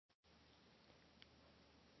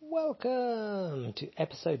Welcome to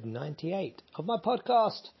episode 98 of my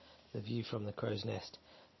podcast, The View from the Crow's Nest.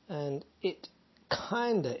 And it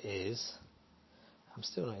kinda is, I'm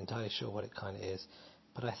still not entirely sure what it kinda is,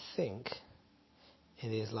 but I think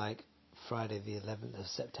it is like Friday the 11th of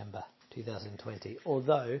September 2020,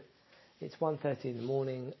 although it's 1:30 in the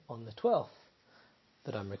morning on the 12th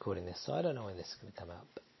that I'm recording this, so I don't know when this is going to come out.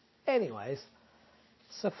 But anyways,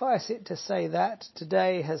 suffice it to say that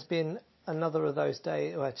today has been another of those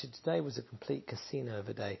days. Well, actually, today was a complete casino of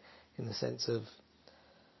a day, in the sense of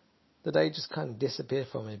the day just kind of disappeared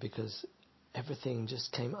from me because everything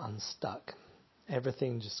just came unstuck.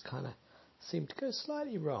 Everything just kind of seemed to go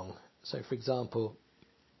slightly wrong. So, for example,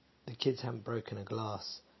 the kids haven't broken a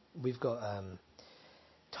glass. We've got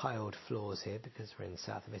tiled floors here because we're in the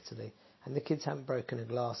south of Italy, and the kids haven't broken a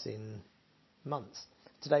glass in months.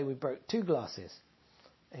 Today we broke 2 glasses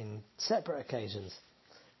in separate occasions.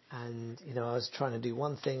 And, I was trying to do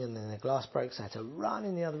one thing and then the glass broke, so I had to run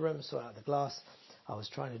in the other room, sort out the glass. I was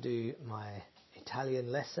trying to do my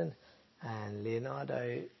Italian lesson, and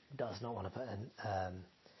Leonardo does not want to put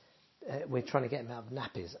we're trying to get him out of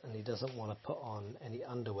nappies, and he doesn't want to put on any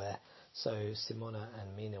underwear. So Simona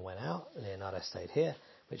and Mina went out, Leonardo stayed here,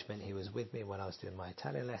 which meant he was with me when I was doing my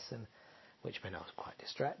Italian lesson, which meant I was quite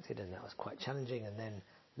distracted, and that was quite challenging. And then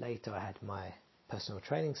later I had my personal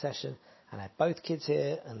training session, and I had both kids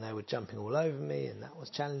here, and they were jumping all over me, and that was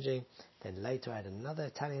challenging. Then later I had another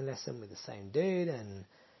Italian lesson with the same dude, and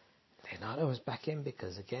Leonardo was back in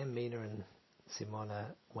because, again, Mina and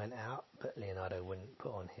Simona went out, but Leonardo wouldn't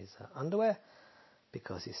put on his underwear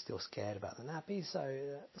because he's still scared about the nappy.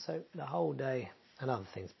 So the whole day, and other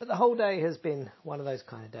things, but the whole day has been one of those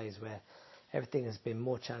kind of days where everything has been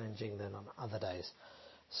more challenging than on other days.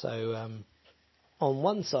 So on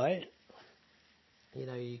one side,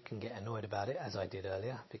 you can get annoyed about it, as I did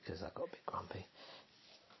earlier, because I got a bit grumpy.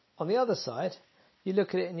 On the other side, you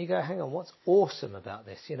look at it and you go, hang on, what's awesome about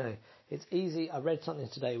this? It's easy. I read something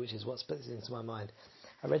today, which is what splits into my mind.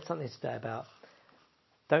 I read something today about,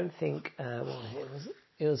 don't think,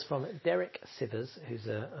 it was from Derek Sivers, who's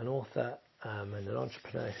an author and an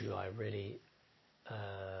entrepreneur who I really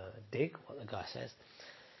dig what the guy says.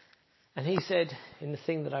 And he said, in the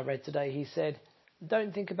thing that I read today, he said,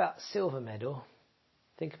 don't think about silver medal.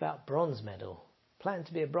 Think about bronze medal. Plan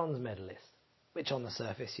to be a bronze medalist. Which on the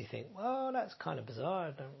surface you think, well, that's kind of bizarre.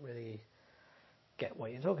 I don't really get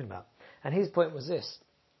what you're talking about. And his point was this,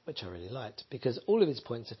 which I really liked, because all of his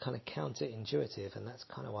points are kind of counterintuitive, and that's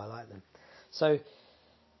kind of why I like them. So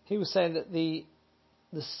he was saying that the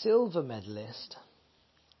silver medalist,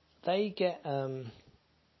 they get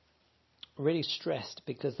really stressed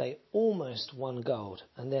because they almost won gold,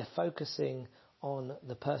 and they're focusing on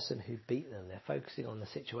the person who beat them. They're focusing on the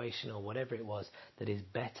situation or whatever it was that is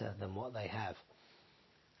better than what they have.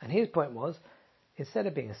 And his point was, instead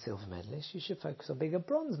of being a silver medalist, you should focus on being a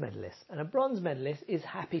bronze medalist. And a bronze medalist is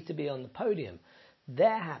happy to be on the podium.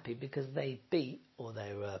 They're happy because they beat, or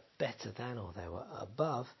they were better than, or they were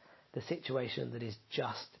above the situation that is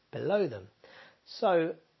just below them.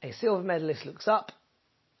 So a silver medalist looks up,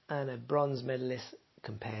 and a bronze medalist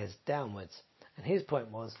compares downwards. And his point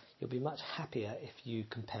was, you'll be much happier if you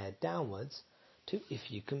compare downwards to if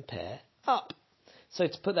you compare up. So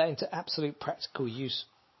to put that into absolute practical use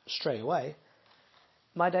straight away,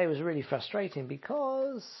 my day was really frustrating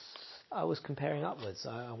because I was comparing upwards.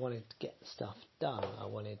 I wanted to get stuff done. I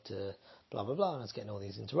wanted to blah, blah, blah, and I was getting all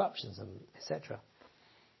these interruptions and etc.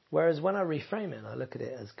 Whereas when I reframe it and I look at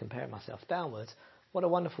it as comparing myself downwards, what a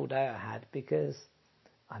wonderful day I had, because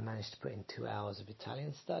I managed to put in 2 hours of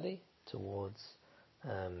Italian study towards,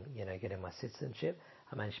 getting my citizenship.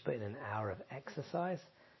 I managed to put in an hour of exercise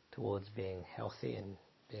towards being healthy and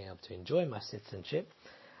being able to enjoy my citizenship.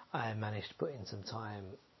 I managed to put in some time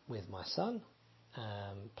with my son,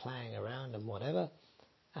 playing around and whatever.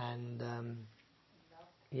 And,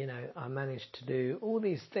 I managed to do all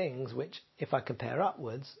these things which, if I compare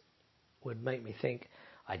upwards, would make me think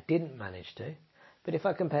I didn't manage to. But if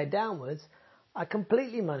I compare downwards, I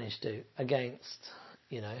completely managed to, against,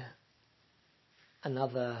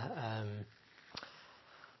 another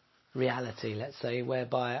reality, let's say,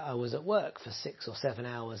 whereby I was at work for 6 or 7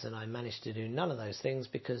 hours and I managed to do none of those things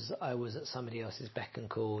because I was at somebody else's beck and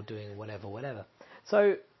call doing whatever.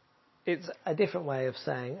 So it's a different way of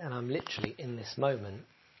saying, and I'm literally in this moment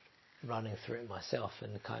running through it myself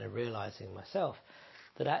and kind of realizing myself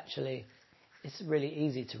that actually it's really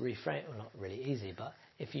easy to reframe, well, not really easy, but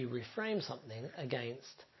if you reframe something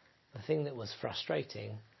against the thing that was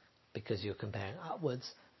frustrating because you're comparing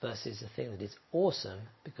upwards versus the thing that is awesome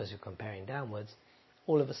because you're comparing downwards,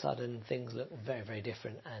 all of a sudden things look very, very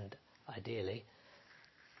different, and ideally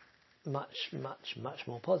much, much, much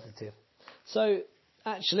more positive. So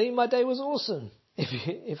actually, my day was awesome.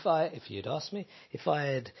 If you'd asked me, if I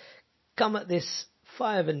had come at this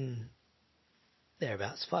 5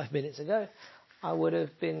 minutes ago, I would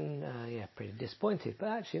have been pretty disappointed. But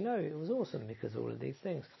actually, no, it was awesome because of all of these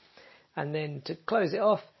things. And then to close it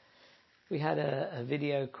off, we had a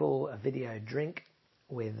video call, a video drink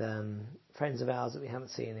with friends of ours that we haven't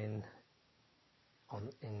seen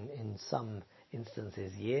in some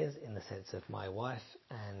instances years, in the sense of my wife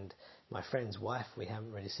and my friend's wife. We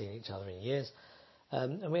haven't really seen each other in years.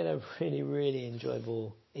 And we had a really, really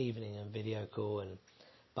enjoyable evening and video call and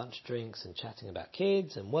bunch of drinks and chatting about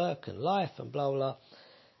kids and work and life and blah, blah.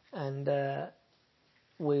 And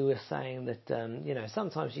we were saying that,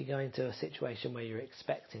 sometimes you go into a situation where you're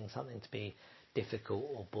expecting something to be difficult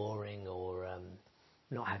or boring or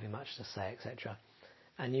not having much to say, etc.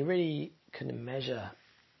 And you really can measure,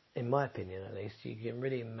 in my opinion at least, you can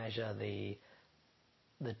really measure the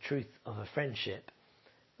truth of a friendship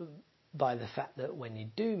by the fact that when you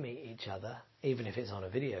do meet each other, even if it's on a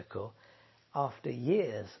video call, after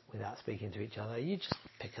years without speaking to each other, you just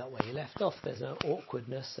pick up where you left off. There's no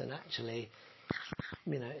awkwardness, and actually,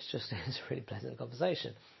 it's a really pleasant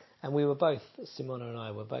conversation. And we were both, Simona and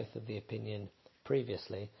I were both of the opinion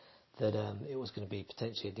previously that it was going to be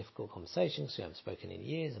potentially a difficult conversation because we haven't spoken in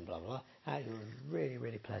years and blah, blah, blah. It was really,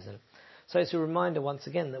 really pleasant. So it's a reminder once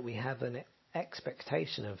again that we have an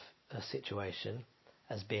expectation of a situation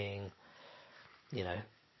as being,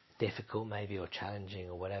 difficult maybe or challenging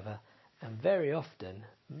or whatever. And very often,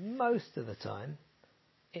 most of the time,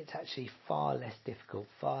 it's actually far less difficult,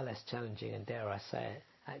 far less challenging, and dare I say it,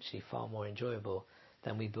 actually far more enjoyable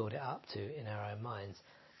than we build it up to in our own minds.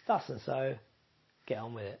 Thus and so, get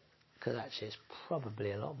on with it, because actually it's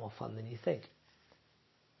probably a lot more fun than you think.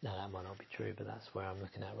 Now that might not be true, but that's where I'm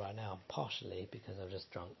looking at right now, partially because I've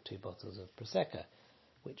just drunk 2 bottles of Prosecco,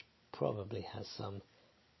 which probably has some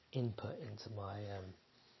input into my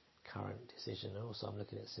current decision. And also I'm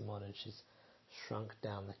looking at Simona, and she's shrunk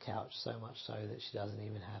down the couch so much so that she doesn't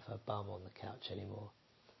even have her bum on the couch anymore.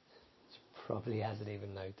 She probably hasn't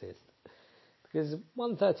even noticed. Because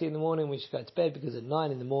 1:30 in the morning we should go to bed, because at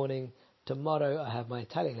 9 in the morning tomorrow I have my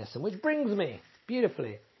Italian lesson, which brings me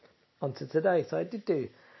beautifully onto today. So I did do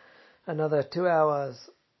another 2 hours,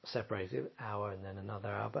 separated hour and then another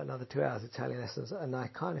hour, but another 2 hours Italian lessons, and I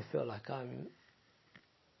kind of feel like I'm,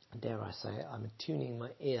 dare I say it, I'm tuning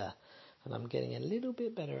my ear and I'm getting a little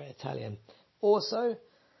bit better at Italian. Also,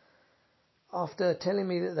 after telling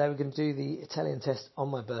me that they were going to do the Italian test on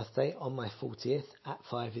my birthday, on my 40th, at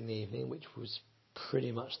 5 in the evening, which was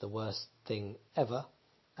pretty much the worst thing ever,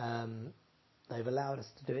 they've allowed us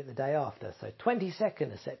to do it the day after, so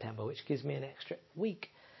 22nd of September, which gives me an extra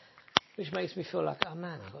week, which makes me feel like, oh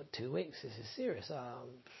man, I've got 2 weeks, this is serious,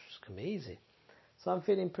 this can be easy. So I'm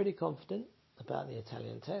feeling pretty confident about the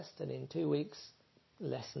Italian test, and in 2 weeks,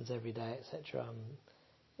 lessons every day, etc.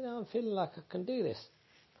 I'm feeling like I can do this.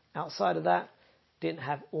 Outside of that, didn't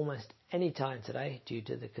have almost any time today due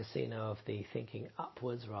to the casino of the thinking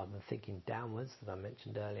upwards rather than thinking downwards that I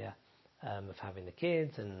mentioned earlier, of having the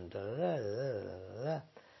kids and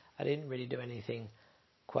I didn't really do anything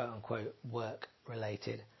quote unquote work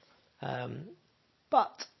related.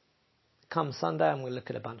 But come Sunday, I'm going to look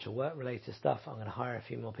at a bunch of work related stuff. I'm going to hire a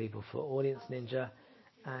few more people for Audience Ninja,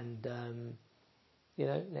 and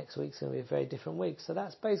next week's going to be a very different week. So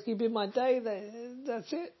that's basically been my day.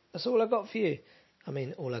 That's it. That's all I got for you. I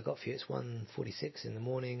mean, all I got for you, it's 1:46 in the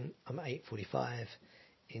morning. I'm 8:45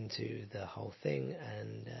 into the whole thing,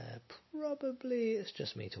 and probably it's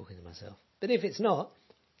just me talking to myself. But if it's not,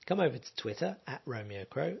 come over to Twitter at Romeo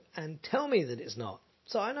Crow and tell me that it's not,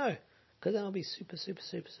 so I know, because I'll be super, super,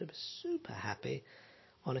 super, super, super happy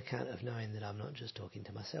on account of knowing that I'm not just talking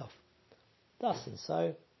to myself. Thus and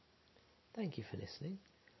so, thank you for listening.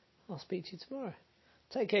 I'll speak to you tomorrow.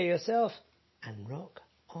 Take care of yourself and rock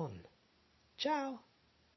on. Ciao.